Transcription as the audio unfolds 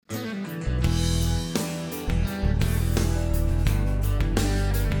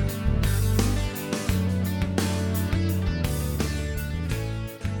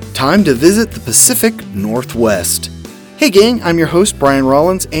time to visit the Pacific Northwest. Hey gang, I'm your host Brian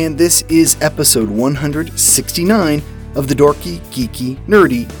Rollins, and this is episode 169 of the Dorky Geeky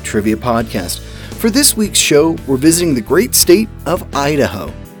Nerdy Trivia Podcast. For this week's show, we're visiting the great state of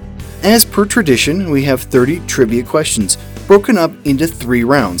Idaho. As per tradition, we have 30 trivia questions, broken up into 3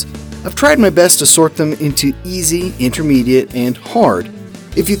 rounds. I've tried my best to sort them into easy, intermediate, and hard.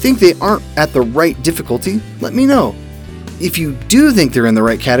 If you think they aren't at the right difficulty, let me know. If you do think they're in the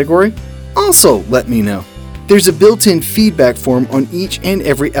right category, also let me know. There's a built-in feedback form on each and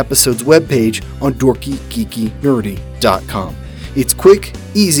every episode's webpage on dorkygeekynerdy.com. It's quick,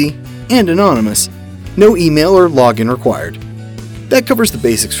 easy, and anonymous. No email or login required. That covers the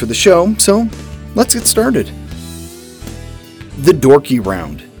basics for the show, so let's get started. The Dorky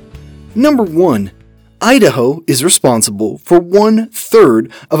Round. Number 1. Idaho is responsible for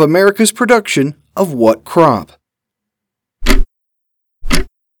 1/3 of America's production of what crop?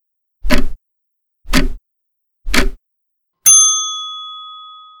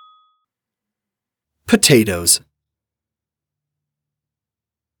 Potatoes.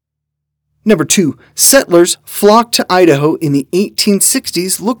 Number 2. Settlers flocked to Idaho in the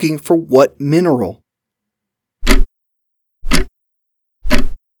 1860s looking for what mineral?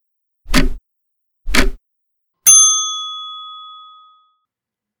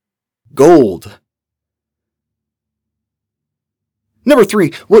 Gold. Number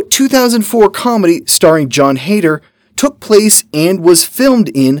 3. What 2004 comedy starring John Hader took place and was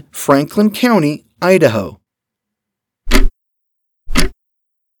filmed in Franklin County, Idaho?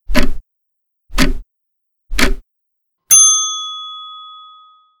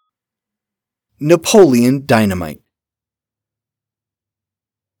 Napoleon Dynamite.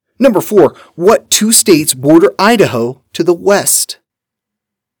 Number 4. What 2 states border Idaho to the west?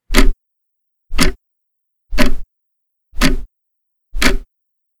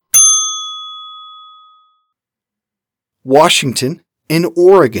 Washington and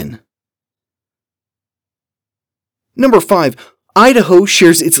Oregon. Number 5. Idaho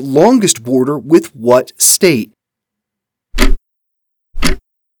shares its longest border with what state?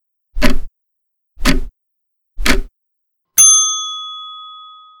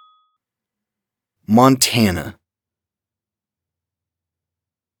 Montana.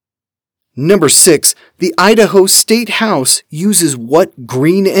 Number 6. The Idaho State House uses what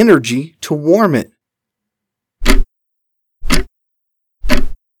green energy to warm it?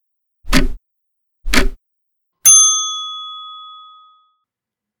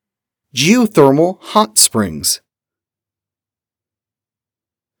 Geothermal hot springs.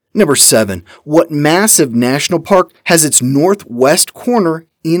 Number 7. What massive national park has its northwest corner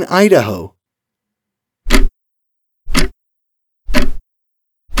in Idaho?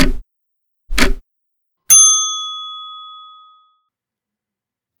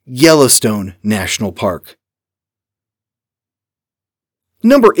 Yellowstone National Park.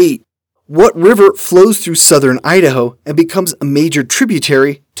 Number 8. What river flows through southern Idaho and becomes a major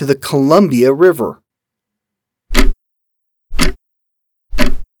tributary to the Columbia River?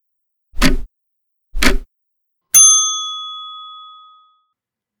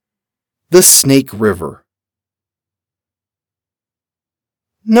 The Snake River.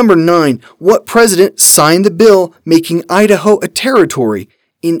 Number 9. What president signed the bill making Idaho a territory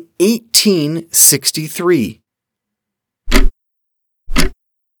in 1863?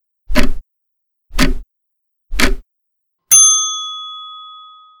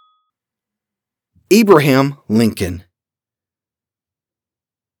 Abraham Lincoln.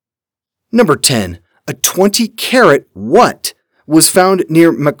 Number 10. A 20-carat what was found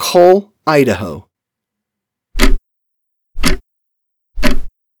near McCall, Idaho?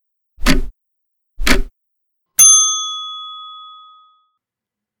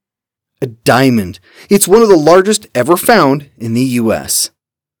 A diamond. It's one of the largest ever found in the U.S.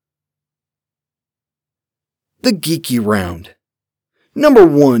 The Geeky Round. Number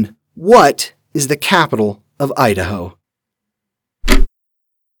 1. What is the capital of Idaho?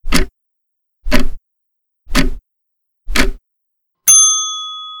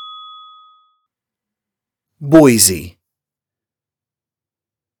 Boise.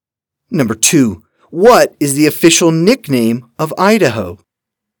 Number 2. What is the official nickname of Idaho?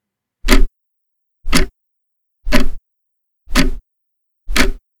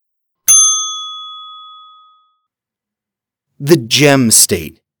 The Gem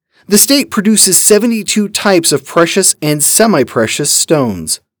State. The state produces 72 types of precious and semi-precious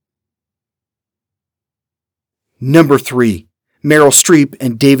stones. Number 3. Meryl Streep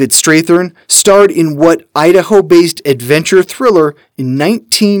and David Strathairn starred in what Idaho-based adventure thriller in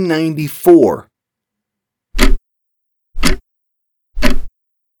 1994?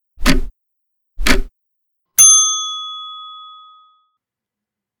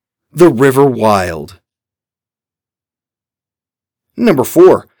 The River Wild. Number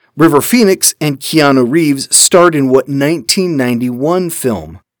 4. River Phoenix and Keanu Reeves starred in what 1991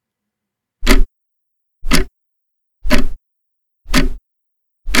 film?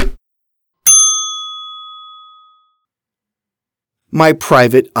 My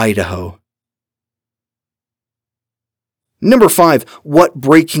Private Idaho. Number 5. What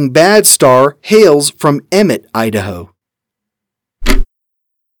Breaking Bad star hails from Emmett, Idaho?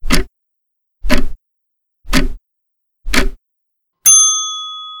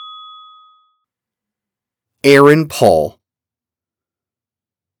 Aaron Paul.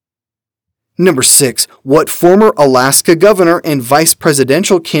 Number 6. What former Alaska governor and vice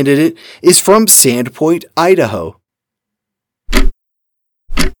presidential candidate is from Sandpoint, Idaho?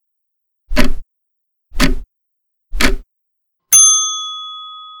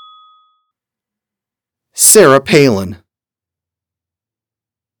 Sarah Palin.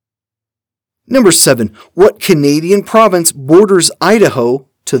 Number 7. What Canadian province borders Idaho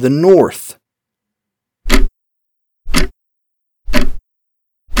to the north?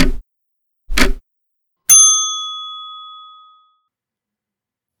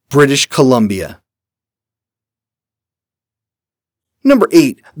 British Columbia. Number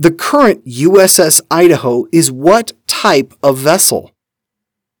 8. The current USS Idaho is what type of vessel?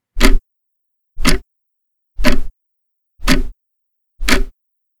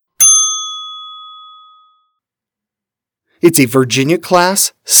 It's a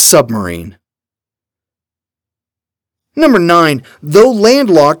Virginia-class submarine. Number 9. Though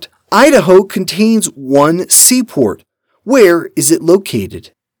landlocked, Idaho contains one seaport. Where is it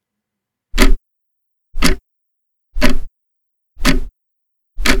located?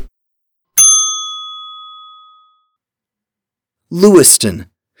 Lewiston.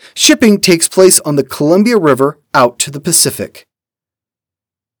 Shipping takes place on the Columbia River out to the Pacific.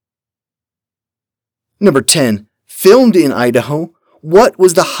 Number 10. Filmed in Idaho, what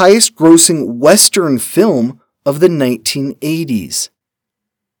was the highest-grossing Western film of the 1980s?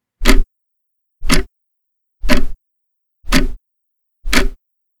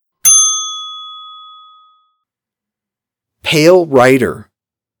 Pale Rider.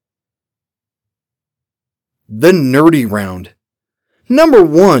 The Nerdy Round. Number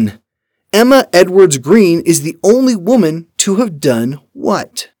 1. Emma Edwards Green is the only woman to have done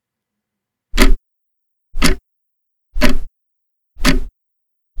what?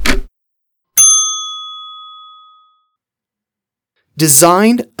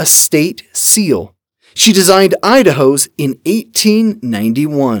 Designed a state seal. She designed Idaho's in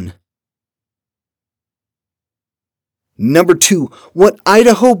 1891. Number 2. What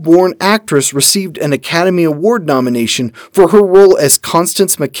Idaho-born actress received an Academy Award nomination for her role as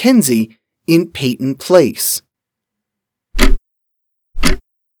Constance Mackenzie in Peyton Place?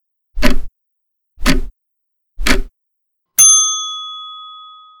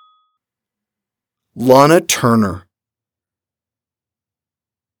 Lana Turner.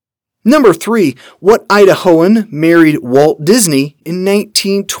 Number 3. What Idahoan married Walt Disney in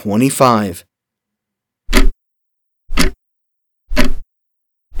 1925?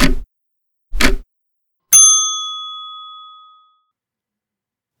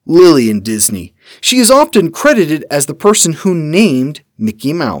 Lillian Disney. She is often credited as the person who named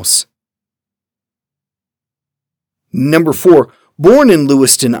Mickey Mouse. Number 4. Born in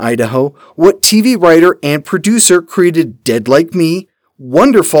Lewiston, Idaho, what TV writer and producer created Dead Like Me,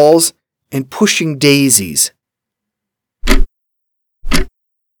 Wonder Falls, and Pushing Daisies?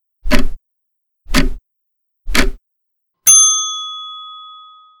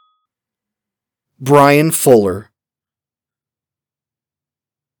 Brian Fuller.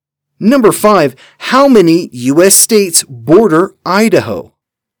 Number 5. How many U.S. states border Idaho?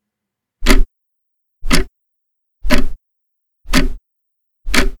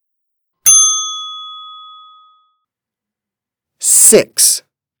 Six.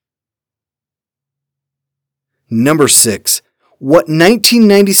 Number 6. What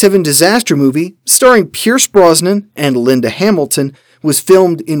 1997 disaster movie, starring Pierce Brosnan and Linda Hamilton, was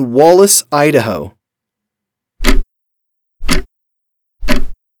filmed in Wallace, Idaho?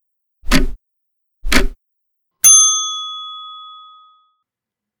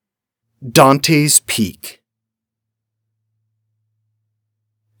 Dante's Peak.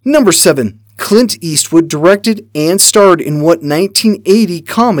 Number 7. Clint Eastwood directed and starred in what 1980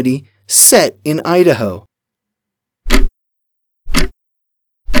 comedy set in Idaho?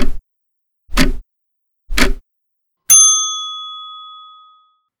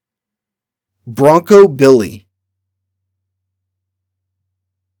 Bronco Billy.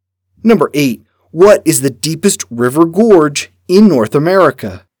 Number 8. What is the deepest river gorge in North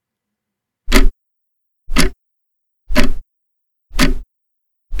America?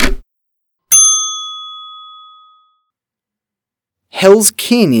 Hell's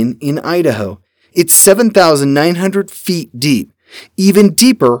Canyon in Idaho. It's 7,900 feet deep, even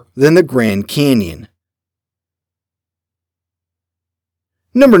deeper than the Grand Canyon.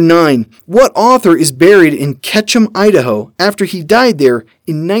 Number 9. What author is buried in Ketchum, Idaho after he died there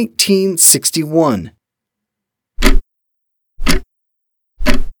in 1961?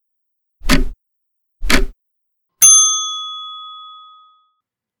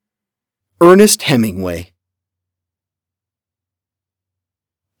 Ernest Hemingway.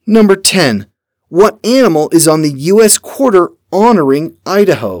 Number 10. What animal is on the U.S. quarter honoring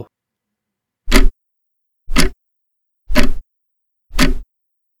Idaho?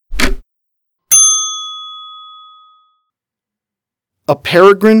 A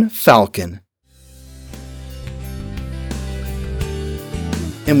peregrine falcon.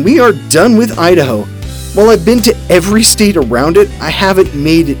 And we are done with Idaho. While I've been to every state around it, I haven't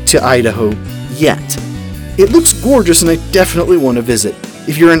made it to Idaho yet. It looks gorgeous and I definitely want to visit.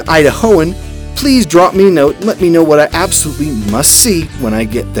 If you're an Idahoan, please drop me a note and let me know what I absolutely must see when I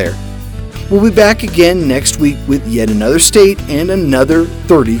get there. We'll be back again next week with yet another state and another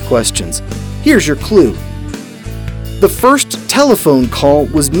 30 questions. Here's your clue. The first telephone call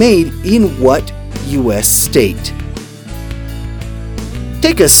was made in what U.S. state?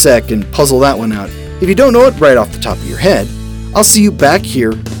 Take a sec and puzzle that one out. If you don't know it right off the top of your head, I'll see you back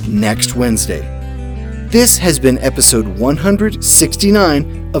here next Wednesday. This has been episode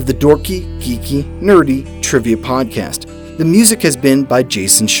 169 of the Dorky Geeky Nerdy Trivia Podcast. The music has been by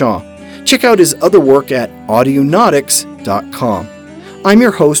Jason Shaw. Check out his other work at audionautics.com. I'm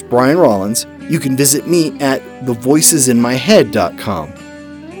your host, Brian Rollins. You can visit me at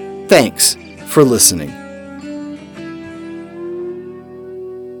thevoicesinmyhead.com. Thanks for listening.